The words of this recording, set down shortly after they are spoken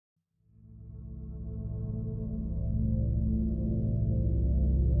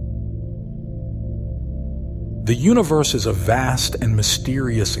The universe is a vast and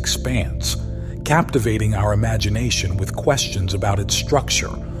mysterious expanse, captivating our imagination with questions about its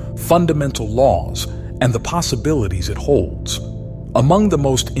structure, fundamental laws, and the possibilities it holds. Among the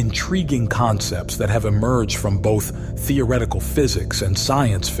most intriguing concepts that have emerged from both theoretical physics and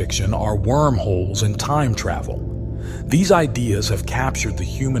science fiction are wormholes and time travel. These ideas have captured the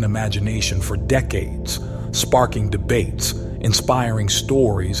human imagination for decades, sparking debates, inspiring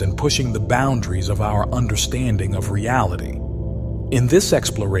stories, and pushing the boundaries of our understanding of reality. In this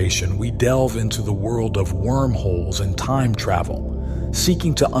exploration, we delve into the world of wormholes and time travel,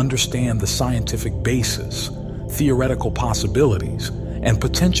 seeking to understand the scientific basis, theoretical possibilities, and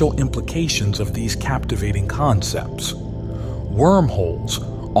potential implications of these captivating concepts. Wormholes,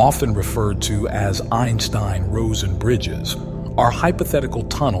 often referred to as Einstein-Rosen bridges, are hypothetical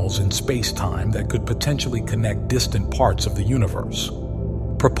tunnels in space-time that could potentially connect distant parts of the universe.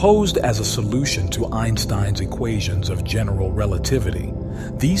 Proposed as a solution to Einstein's equations of general relativity,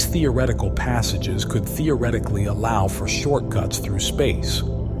 these theoretical passages could theoretically allow for shortcuts through space,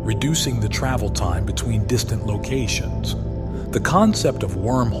 reducing the travel time between distant locations. The concept of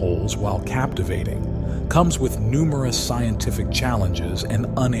wormholes, while captivating, comes with numerous scientific challenges and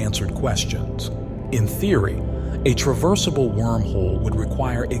unanswered questions. In theory, a traversable wormhole would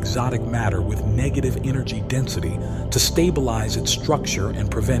require exotic matter with negative energy density to stabilize its structure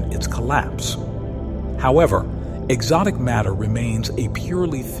and prevent its collapse. However, exotic matter remains a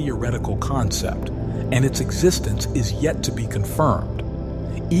purely theoretical concept, and its existence is yet to be confirmed.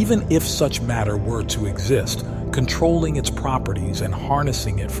 Even if such matter were to exist, controlling its properties and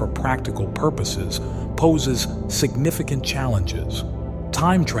harnessing it for practical purposes poses significant challenges.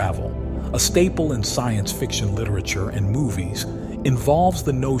 Time travel, a staple in science fiction literature and movies, involves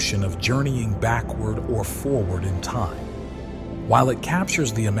the notion of journeying backward or forward in time. While it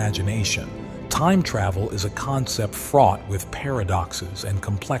captures the imagination, time travel is a concept fraught with paradoxes and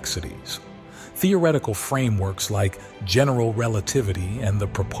complexities. Theoretical frameworks like general relativity and the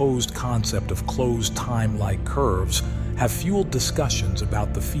proposed concept of closed time-like curves have fueled discussions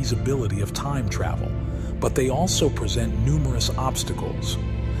about the feasibility of time travel, but they also present numerous obstacles.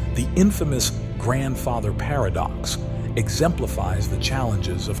 The infamous grandfather paradox exemplifies the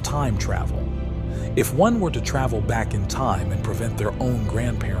challenges of time travel. If one were to travel back in time and prevent their own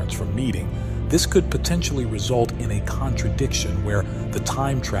grandparents from meeting, this could potentially result in a contradiction where the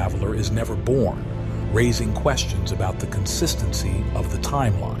time traveler is never born, raising questions about the consistency of the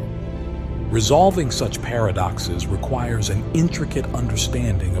timeline. Resolving such paradoxes requires an intricate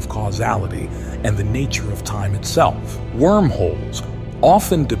understanding of causality and the nature of time itself. Wormholes,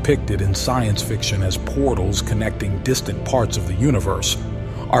 often depicted in science fiction as portals connecting distant parts of the universe,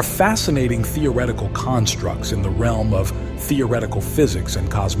 are fascinating theoretical constructs in the realm of theoretical physics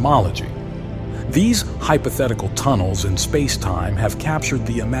and cosmology. These hypothetical tunnels in space-time have captured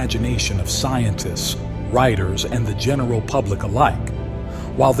the imagination of scientists, writers, and the general public alike.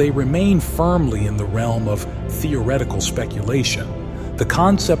 While they remain firmly in the realm of theoretical speculation, the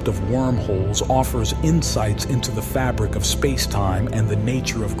concept of wormholes offers insights into the fabric of space-time and the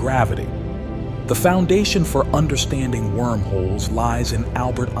nature of gravity. The foundation for understanding wormholes lies in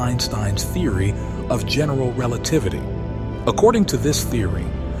Albert Einstein's theory of general relativity. According to this theory,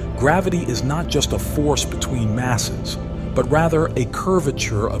 gravity is not just a force between masses, but rather a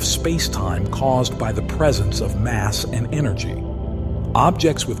curvature of space-time caused by the presence of mass and energy.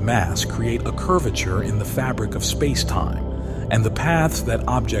 Objects with mass create a curvature in the fabric of space-time, and the paths that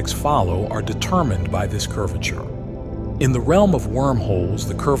objects follow are determined by this curvature. In the realm of wormholes,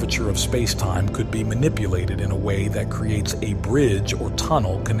 the curvature of space-time could be manipulated in a way that creates a bridge or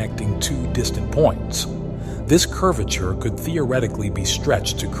tunnel connecting two distant points. This curvature could theoretically be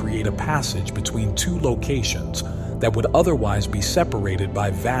stretched to create a passage between two locations that would otherwise be separated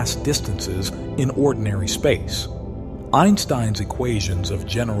by vast distances in ordinary space. Einstein's equations of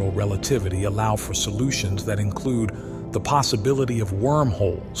general relativity allow for solutions that include the possibility of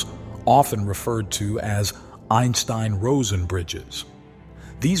wormholes, often referred to as Einstein-Rosen bridges.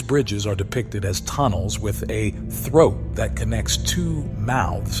 These bridges are depicted as tunnels with a throat that connects two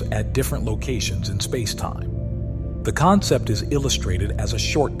mouths at different locations in space-time. The concept is illustrated as a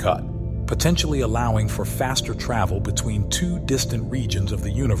shortcut, potentially allowing for faster travel between two distant regions of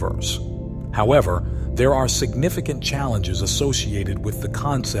the universe. However, there are significant challenges associated with the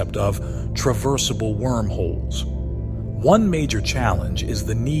concept of traversable wormholes. One major challenge is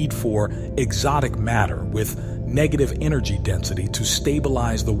the need for exotic matter with negative energy density to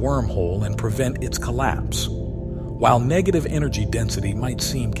stabilize the wormhole and prevent its collapse. While negative energy density might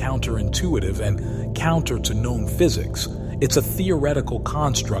seem counterintuitive and counter to known physics, It's a theoretical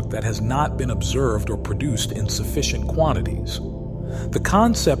construct that has not been observed or produced in sufficient quantities. The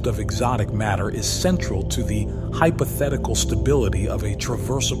concept of exotic matter is central to the hypothetical stability of a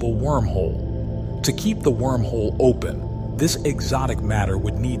traversable wormhole. To keep the wormhole open, this exotic matter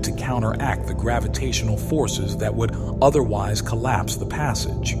would need to counteract the gravitational forces that would otherwise collapse the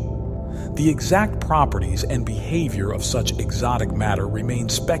passage. The exact properties and behavior of such exotic matter remain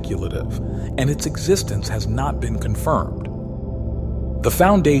speculative, and its existence has not been confirmed. The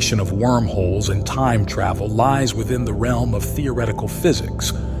foundation of wormholes and time travel lies within the realm of theoretical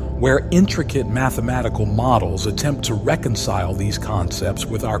physics, where intricate mathematical models attempt to reconcile these concepts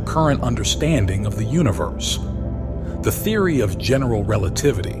with our current understanding of the universe. The theory of general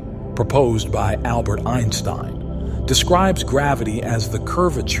relativity, proposed by Albert Einstein, describes gravity as the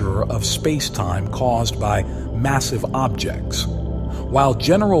curvature of space-time caused by massive objects. While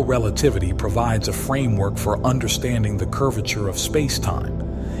general relativity provides a framework for understanding the curvature of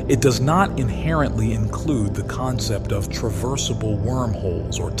space-time, it does not inherently include the concept of traversable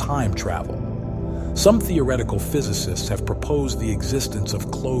wormholes or time travel. Some theoretical physicists have proposed the existence of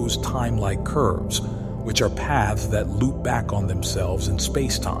closed time-like curves, which are paths that loop back on themselves in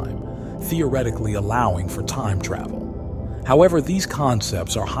space-time, theoretically allowing for time travel. However, these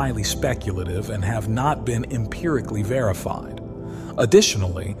concepts are highly speculative and have not been empirically verified.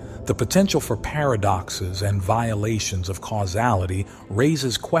 Additionally, the potential for paradoxes and violations of causality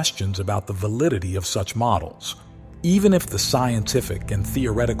raises questions about the validity of such models. Even if the scientific and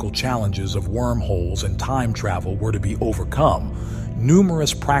theoretical challenges of wormholes and time travel were to be overcome,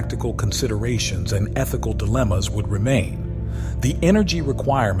 numerous practical considerations and ethical dilemmas would remain. The energy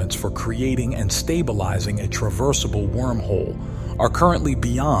requirements for creating and stabilizing a traversable wormhole are currently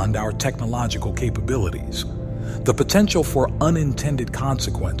beyond our technological capabilities. The potential for unintended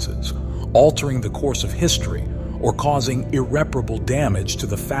consequences, altering the course of history, or causing irreparable damage to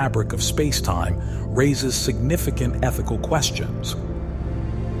the fabric of space-time raises significant ethical questions.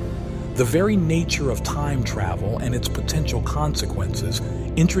 The very nature of time travel and its potential consequences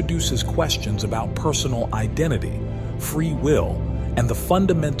introduces questions about personal identity, free will, and the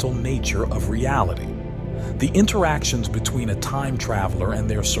fundamental nature of reality. The interactions between a time traveler and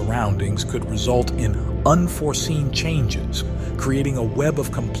their surroundings could result in unforeseen changes, creating a web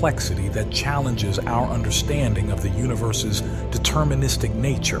of complexity that challenges our understanding of the universe's deterministic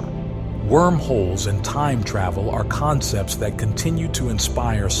nature. Wormholes and time travel are concepts that continue to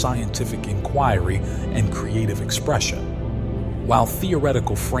inspire scientific inquiry and creative expression. While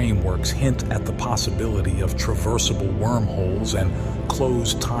theoretical frameworks hint at the possibility of traversable wormholes and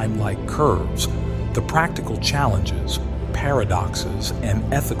closed time-like curves, the practical challenges, paradoxes,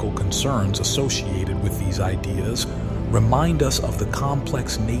 and ethical concerns associated with these ideas remind us of the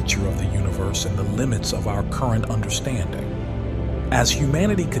complex nature of the universe and the limits of our current understanding. As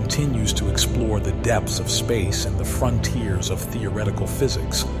humanity continues to explore the depths of space and the frontiers of theoretical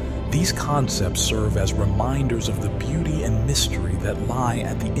physics, these concepts serve as reminders of the beauty and mystery that lie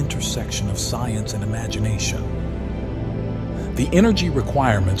at the intersection of science and imagination. The energy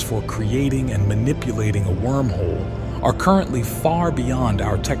requirements for creating and manipulating a wormhole are currently far beyond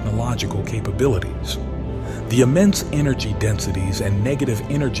our technological capabilities. The immense energy densities and negative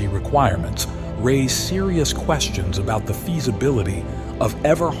energy requirements raise serious questions about the feasibility of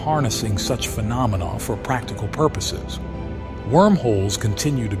ever harnessing such phenomena for practical purposes. Wormholes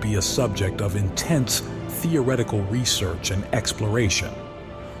continue to be a subject of intense theoretical research and exploration.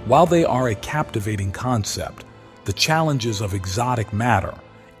 While they are a captivating concept, the challenges of exotic matter,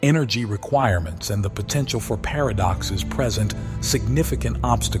 energy requirements, and the potential for paradoxes present significant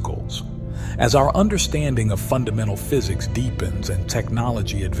obstacles. As our understanding of fundamental physics deepens and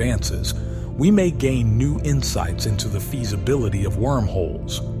technology advances, we may gain new insights into the feasibility of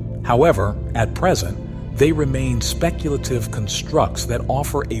wormholes. However, at present, they remain speculative constructs that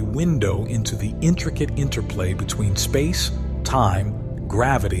offer a window into the intricate interplay between space, time,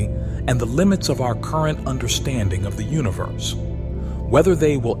 gravity, and the limits of our current understanding of the universe. Whether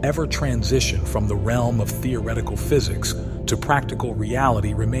they will ever transition from the realm of theoretical physics to practical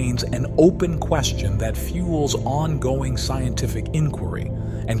reality remains an open question that fuels ongoing scientific inquiry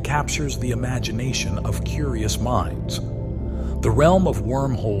and captures the imagination of curious minds. The realm of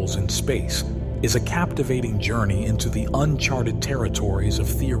wormholes in space is a captivating journey into the uncharted territories of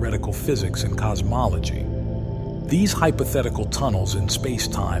theoretical physics and cosmology. These hypothetical tunnels in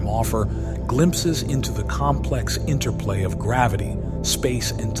space-time offer glimpses into the complex interplay of gravity,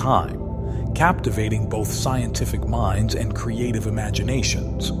 space, and time, captivating both scientific minds and creative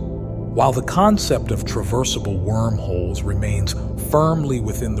imaginations. While the concept of traversable wormholes remains firmly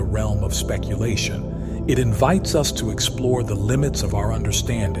within the realm of speculation, It invites us to explore the limits of our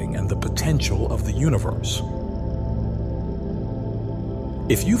understanding and the potential of the universe.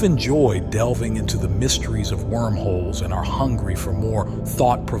 If you've enjoyed delving into the mysteries of wormholes and are hungry for more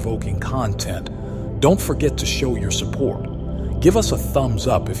thought-provoking content, don't forget to show your support. Give us a thumbs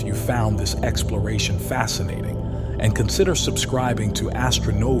up if you found this exploration fascinating, and consider subscribing to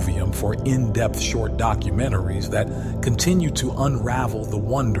Astronovium for in-depth short documentaries that continue to unravel the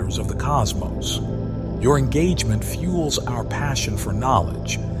wonders of the cosmos. Your engagement fuels our passion for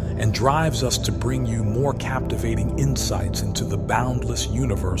knowledge and drives us to bring you more captivating insights into the boundless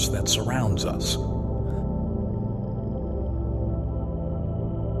universe that surrounds us.